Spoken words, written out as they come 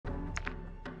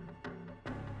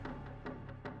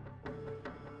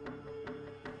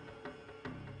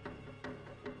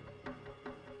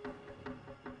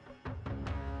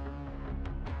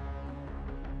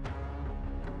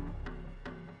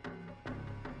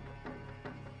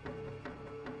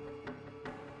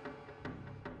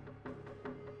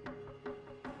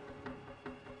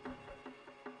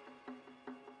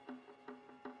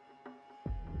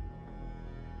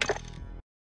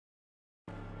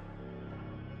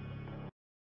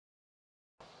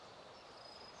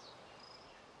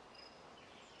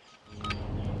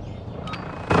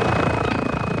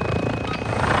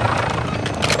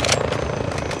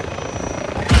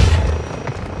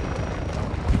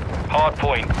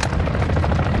point.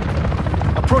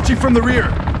 Approaching from the rear.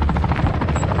 Target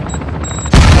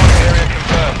area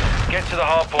confirmed. Get to the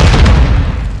hard point.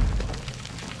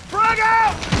 Frag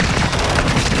out!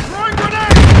 Throwing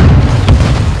grenade!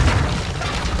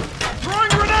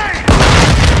 Throwing grenade!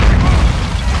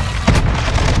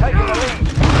 Taking the lead.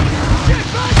 Get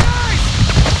back, guys!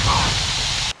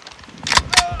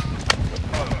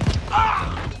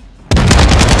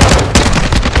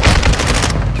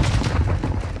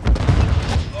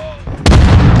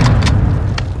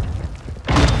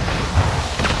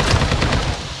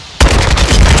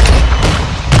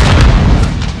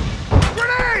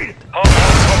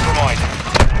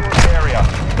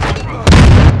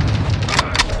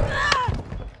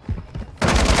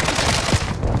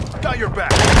 Your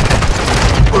back.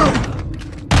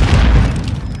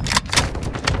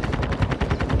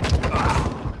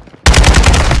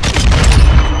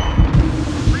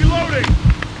 Reloading.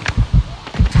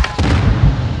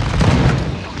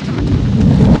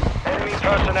 Enemy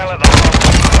personnel at the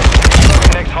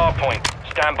hard. Next hard point.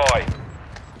 Stand by.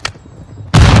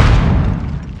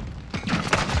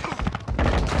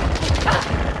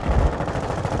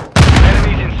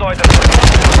 Enemies inside the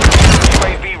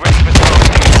UAV ready for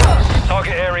targeting.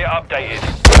 Target area updated.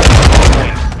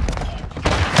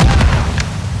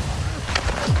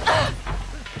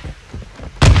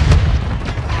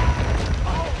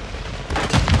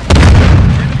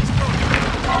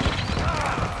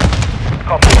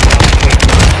 Copy.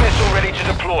 Missile ready to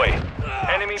deploy.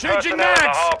 Enemy Changing personnel at the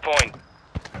mags. hard point.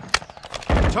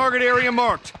 Target area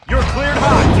marked. You're cleared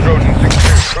hot. Trojan 6-2.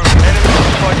 Enemy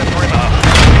inside the perimeter.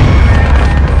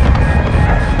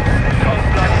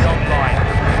 Cold-blooded online.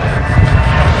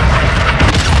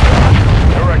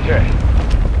 Direct hit.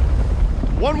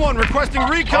 1-1 requesting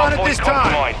recon at this time.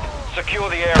 Compromised. Secure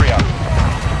the area.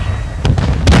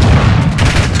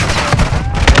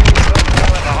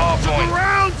 At the hard point.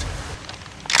 Around.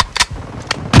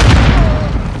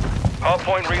 Hard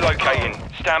point relocating.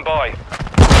 Stand by.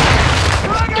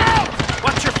 Frag out!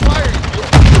 Watch your fire.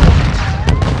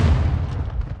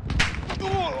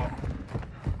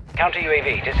 Counter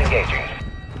UAV disengaging.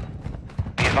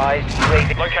 Be advised,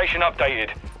 UAV... Location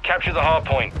updated. Capture the hard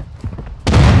point.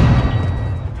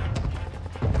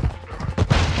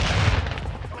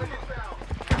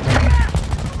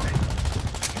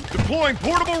 Deploying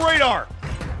portable radar.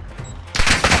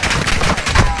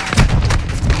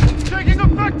 Taking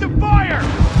effective fire.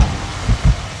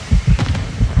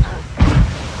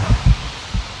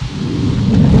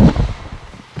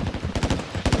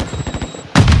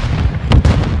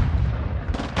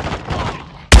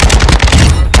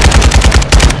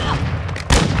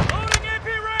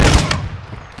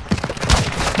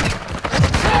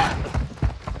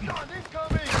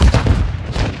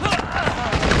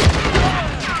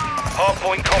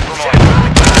 Hardpoint compromised.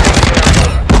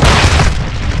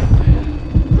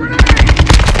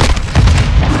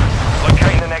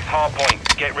 Locating the next hardpoint.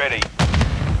 Get ready.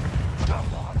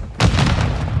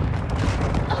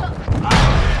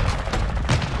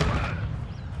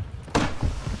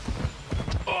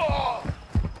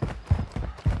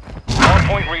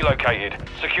 Hardpoint relocated.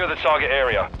 Secure the target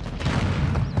area.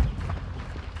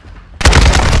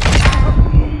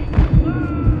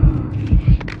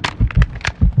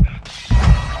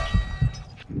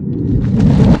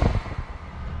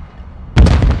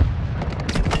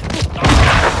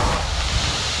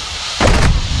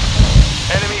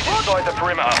 Inside the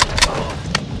perimeter.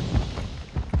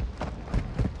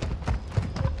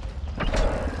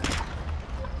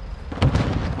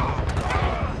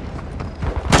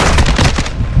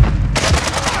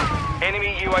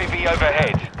 Enemy UAV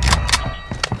overhead.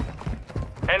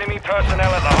 Enemy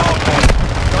personnel at the hardpoint.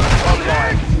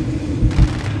 Online.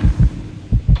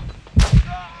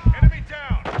 Enemy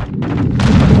down.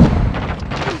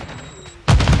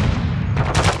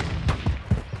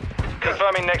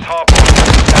 Confirming next hardpoint.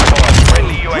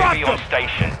 Friendly UAV on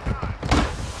station.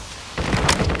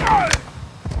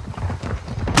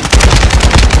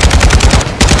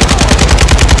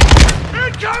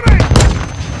 Incoming!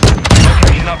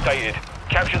 Location updated.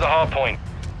 Capture the hardpoint.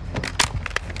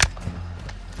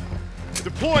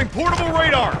 Deploying portable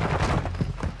radar.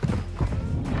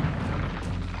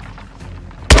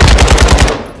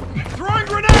 Throwing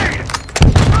grenade!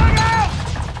 Frag out!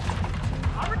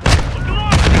 Look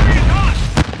along, enemy is hot!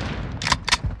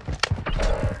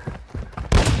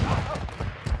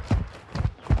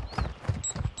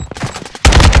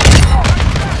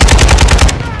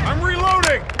 I'm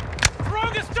reloading!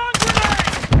 Throwing a stun grenade!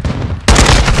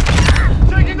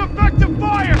 Taking effective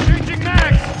fire! Changing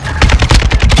mags!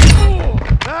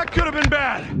 That could have been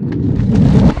bad!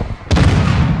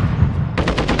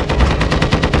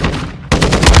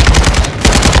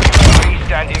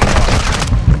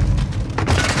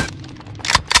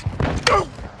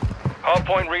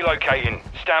 Hardpoint relocating.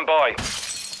 Stand by.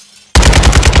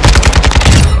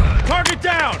 Target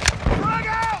down! Frag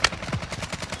out!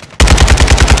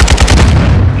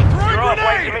 Your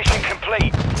halfway mission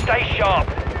complete. Stay sharp.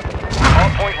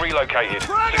 Hardpoint relocated.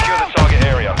 Secure the target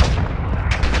area.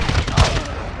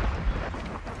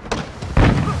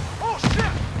 Oh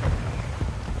shit!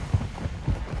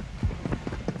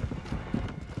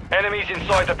 Enemies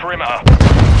inside the perimeter.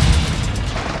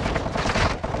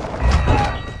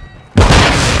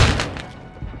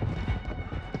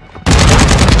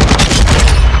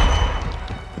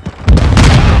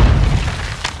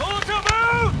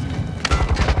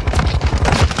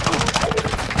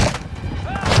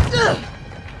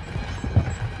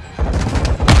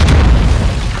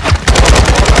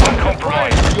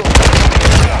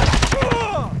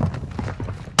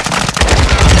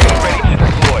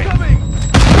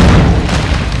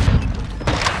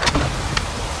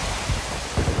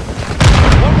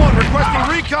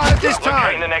 At this time.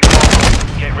 Locating the next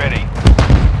one. Get ready.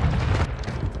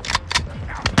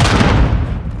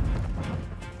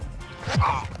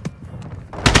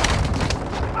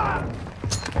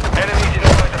 Enemies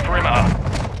inside the perimeter.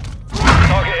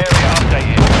 Target area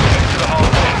updated. Move to the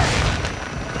hardpoint.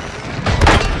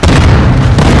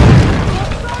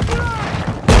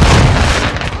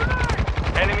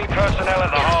 Enemy personnel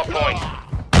at the hardpoint.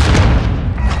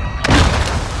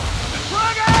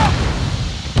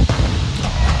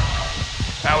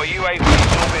 Our UAV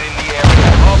is orbiting the area.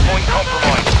 Hardpoint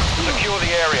compromised. Secure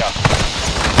the area.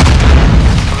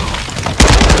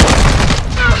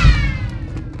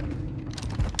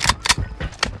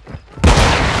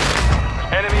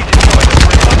 Enemies inside the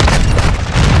perimeter.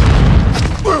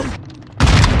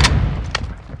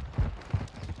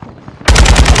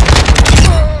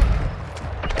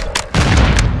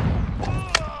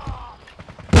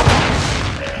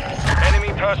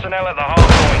 Enemy personnel at the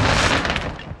hardpoint.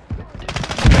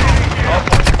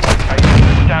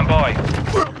 Stand by.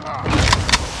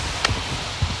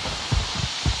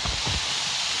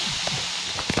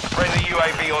 Friendly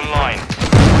UAV online.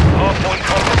 Hardpoint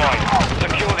compromised.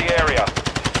 Secure the area.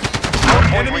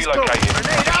 Hardpoint relocated.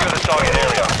 Secure the target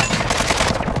area.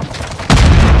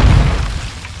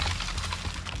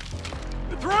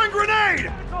 Throwing grenade!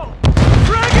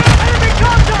 Frag out! Enemy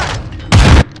contact!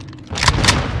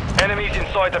 Enemies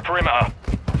inside the perimeter.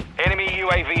 Enemy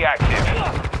UAV active.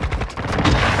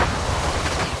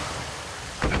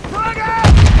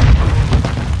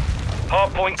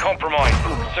 Hardpoint compromised.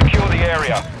 Secure the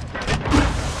area.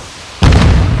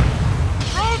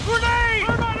 Throw grenade!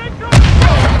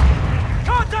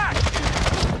 Contact!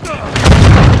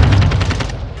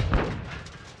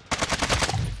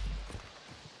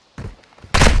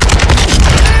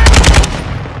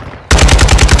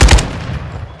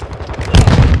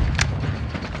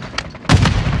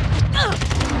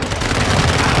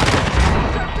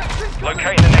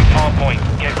 Locating the next hardpoint.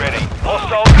 Get ready.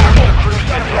 Hostile cruise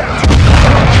missile.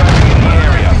 In the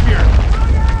area.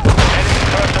 Enemy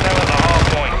personnel at the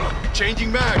hardpoint.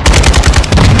 Changing mag.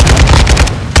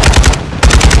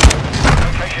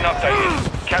 Location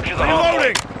updated. Capture the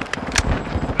Reloading. hardpoint.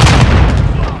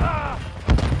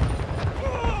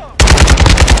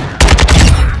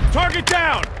 Target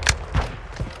down.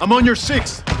 I'm on your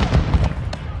 6.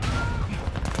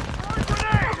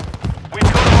 We've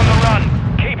got them on the run.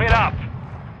 Keep it up.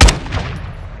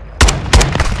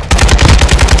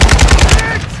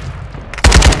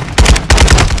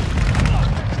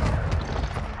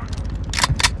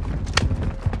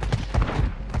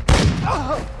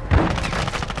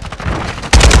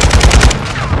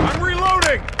 I'm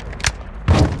reloading.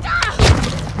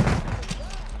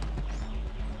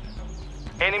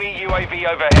 Enemy UAV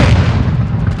overhead.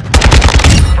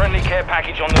 Friendly care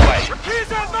package on the way.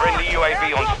 Friendly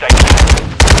UAV on station.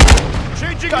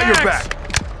 Changing Got your back.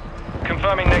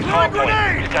 Confirming next hardpoint.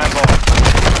 Grenade! Stand by.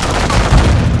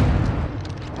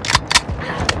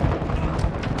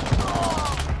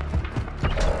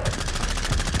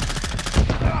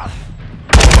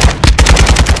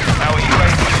 Our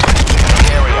UAV in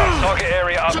the area. Target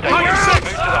area updated.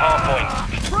 Move to the hardpoint.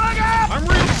 Frag out! I'm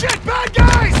real shit, bad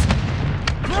guys!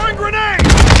 Throwing grenade!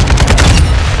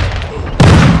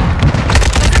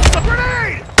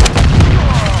 Grenade!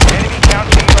 Enemy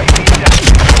counter UAV down.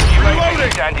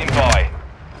 UAV standing by.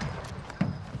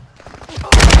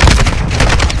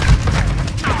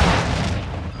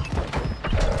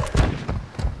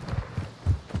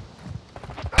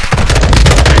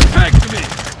 Back to me!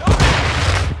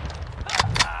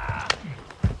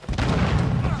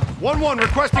 1-1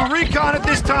 requesting recon at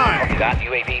this time. Copy that.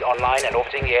 UAV online and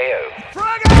orbiting the AO.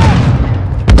 Frag out!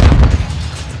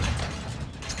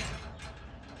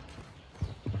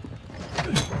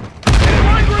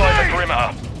 inside the perimeter.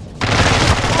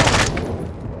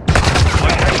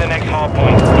 Locate the next hard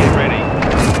point. Get ready.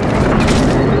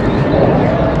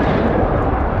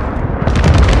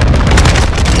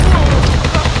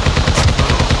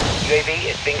 UAV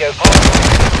is bingo.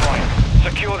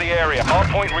 Secure the area. Hard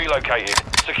point relocated.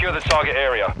 Secure the target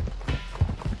area.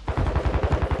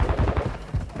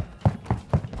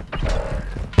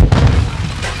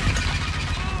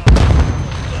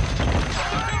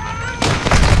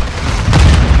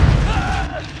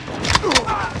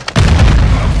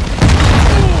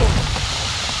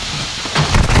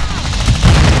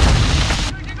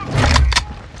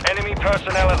 Enemy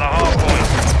personnel at the hard point.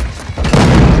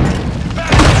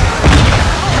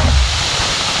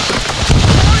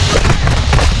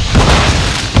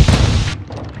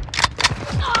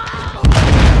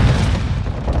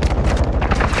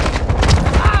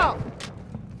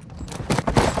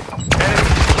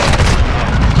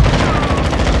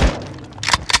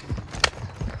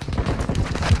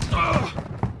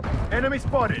 Enemy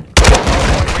spotted.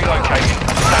 Relocating.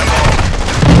 Stand by.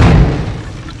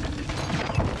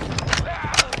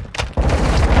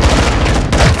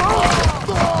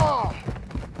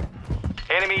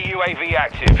 Enemy UAV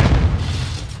active.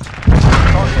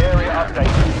 Target area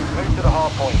updated. Move to the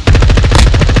hard point.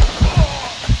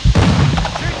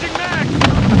 Chasing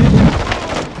Max!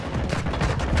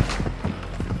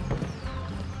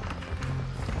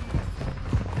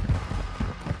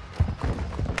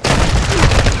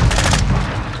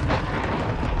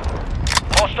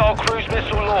 Hostile cruise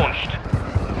missile launched.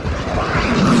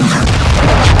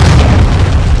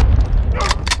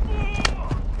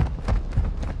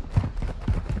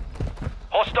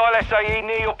 Hostile SAE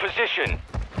near your position.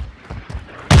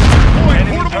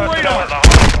 Enemy portable personnel radar. at the hard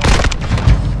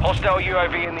point. Hostile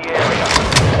UAV in the area.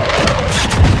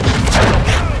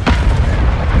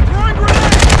 Throwing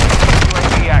grenade!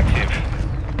 UAV active.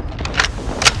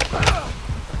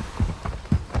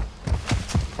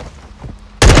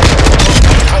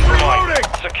 Reloading!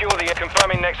 Secure the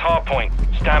confirming next hard point.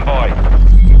 Stand by.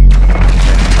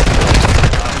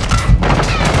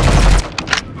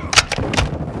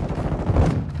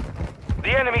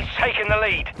 The enemy's taken the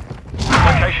lead.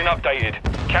 Location updated.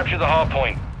 Capture the hard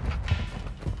point.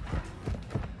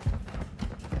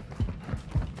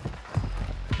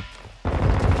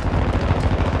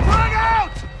 Frag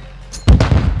out!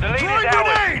 The lead Throwing is ours.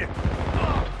 grenade!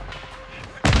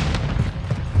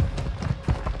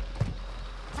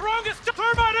 Strongest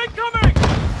thermite incoming!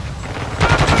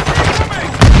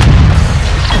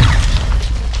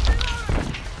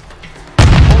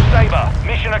 Full Saber,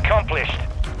 mission accomplished.